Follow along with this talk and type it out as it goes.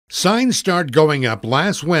Signs start going up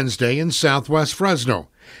last Wednesday in southwest Fresno.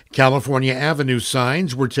 California Avenue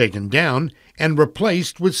signs were taken down and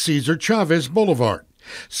replaced with Cesar Chavez Boulevard.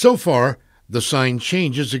 So far, the sign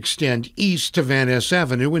changes extend east to Van Ness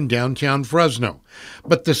Avenue in downtown Fresno.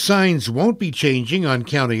 But the signs won't be changing on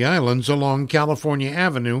county islands along California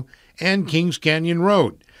Avenue and Kings Canyon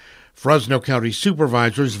Road. Fresno County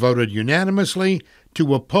supervisors voted unanimously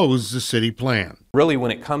to oppose the city plan. Really,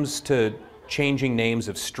 when it comes to changing names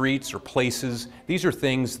of streets or places, these are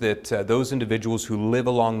things that those individuals who live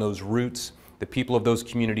along those routes, the people of those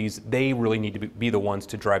communities, they really need to be the ones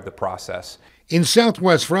to drive the process. In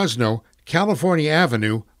southwest Fresno, California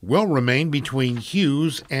Avenue will remain between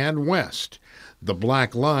Hughes and West. The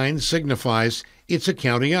black line signifies it's a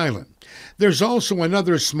county island. There's also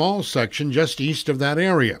another small section just east of that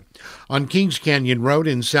area. On Kings Canyon Road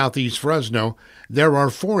in southeast Fresno, there are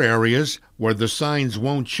 4 areas where the signs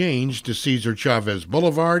won't change to Cesar Chavez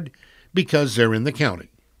Boulevard because they're in the county.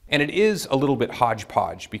 And it is a little bit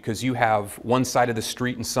hodgepodge because you have one side of the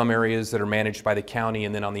street in some areas that are managed by the county,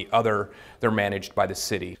 and then on the other, they're managed by the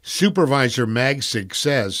city. Supervisor Magsig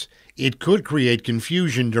says it could create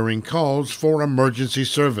confusion during calls for emergency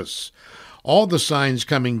service. All the signs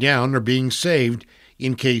coming down are being saved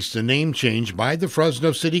in case the name change by the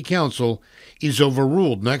Fresno City Council is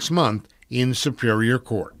overruled next month in Superior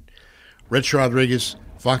Court. Rich Rodriguez,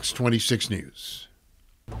 Fox 26 News.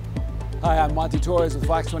 Hi, I'm Monty Torres with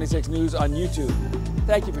Fox 26 News on YouTube.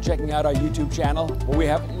 Thank you for checking out our YouTube channel, where we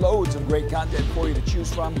have loads of great content for you to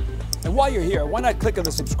choose from. And while you're here, why not click on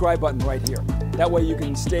the subscribe button right here? That way you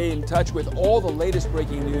can stay in touch with all the latest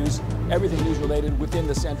breaking news, everything news related within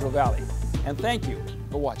the Central Valley. And thank you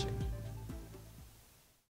for watching.